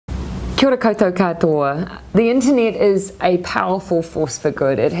Kia ora koutou katoa. The internet is a powerful force for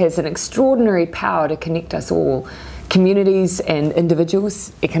good. It has an extraordinary power to connect us all, communities and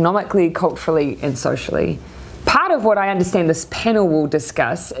individuals, economically, culturally and socially. Part of what I understand this panel will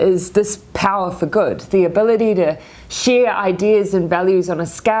discuss is this power for good, the ability to share ideas and values on a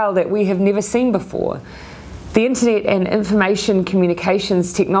scale that we have never seen before. The internet and information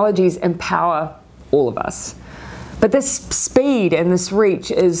communications technologies empower all of us. But this speed and this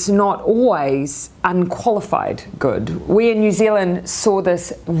reach is not always unqualified good. We in New Zealand saw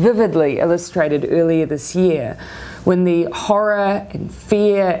this vividly illustrated earlier this year when the horror and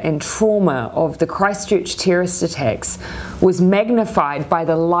fear and trauma of the Christchurch terrorist attacks was magnified by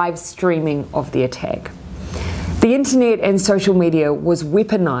the live streaming of the attack. The internet and social media was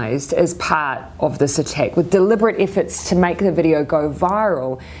weaponized as part of this attack with deliberate efforts to make the video go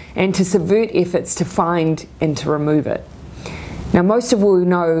viral and to subvert efforts to find and to remove it. Now, most of you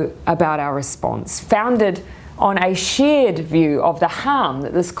know about our response, founded on a shared view of the harm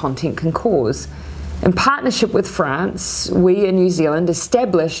that this content can cause. In partnership with France, we in New Zealand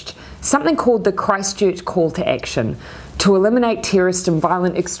established something called the Christchurch Call to Action to eliminate terrorist and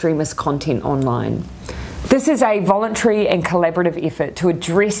violent extremist content online. This is a voluntary and collaborative effort to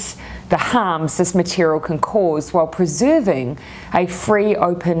address the harms this material can cause while preserving a free,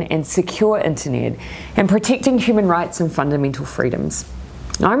 open and secure internet and protecting human rights and fundamental freedoms.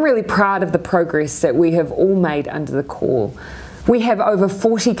 I'm really proud of the progress that we have all made under the call. We have over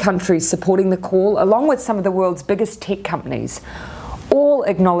 40 countries supporting the call, along with some of the world's biggest tech companies, all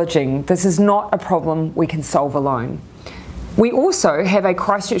acknowledging this is not a problem we can solve alone. We also have a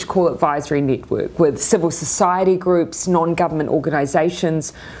Christchurch Call Advisory Network with civil society groups, non-government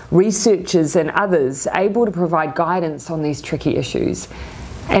organisations, researchers and others able to provide guidance on these tricky issues.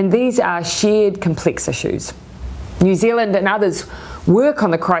 And these are shared complex issues. New Zealand and others' work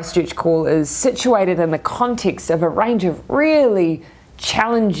on the Christchurch Call is situated in the context of a range of really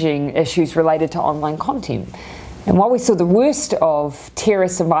challenging issues related to online content. And while we saw the worst of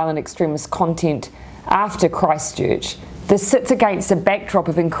terrorist and violent extremist content after Christchurch, this sits against a backdrop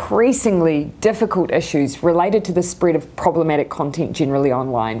of increasingly difficult issues related to the spread of problematic content generally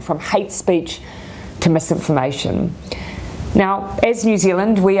online, from hate speech to misinformation. Now, as New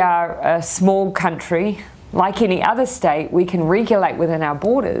Zealand, we are a small country. Like any other state, we can regulate within our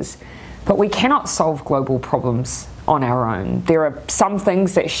borders, but we cannot solve global problems on our own. There are some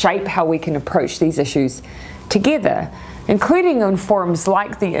things that shape how we can approach these issues together, including on forums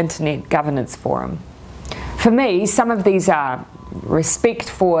like the Internet Governance Forum. For me, some of these are respect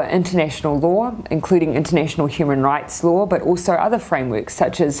for international law, including international human rights law, but also other frameworks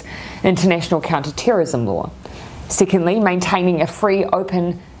such as international counter-terrorism law. Secondly, maintaining a free,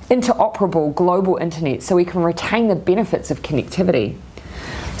 open, interoperable global internet so we can retain the benefits of connectivity.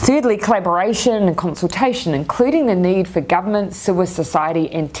 Thirdly, collaboration and consultation, including the need for governments, civil society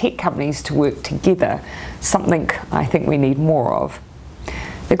and tech companies to work together, something I think we need more of.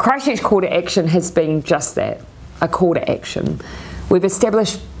 The Christchurch Call to Action has been just that, a call to action. We've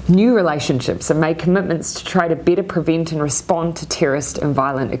established new relationships and made commitments to try to better prevent and respond to terrorist and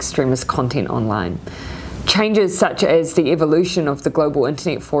violent extremist content online. Changes such as the evolution of the Global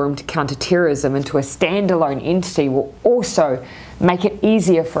Internet Forum to counter terrorism into a standalone entity will also make it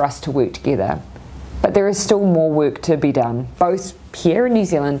easier for us to work together. But there is still more work to be done, both here in New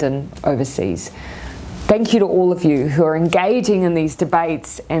Zealand and overseas. Thank you to all of you who are engaging in these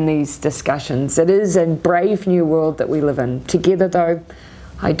debates and these discussions. It is a brave new world that we live in. Together though,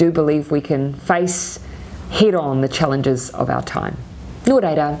 I do believe we can face head on the challenges of our time. Nō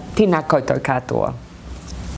reira, tēnā koutou katoa.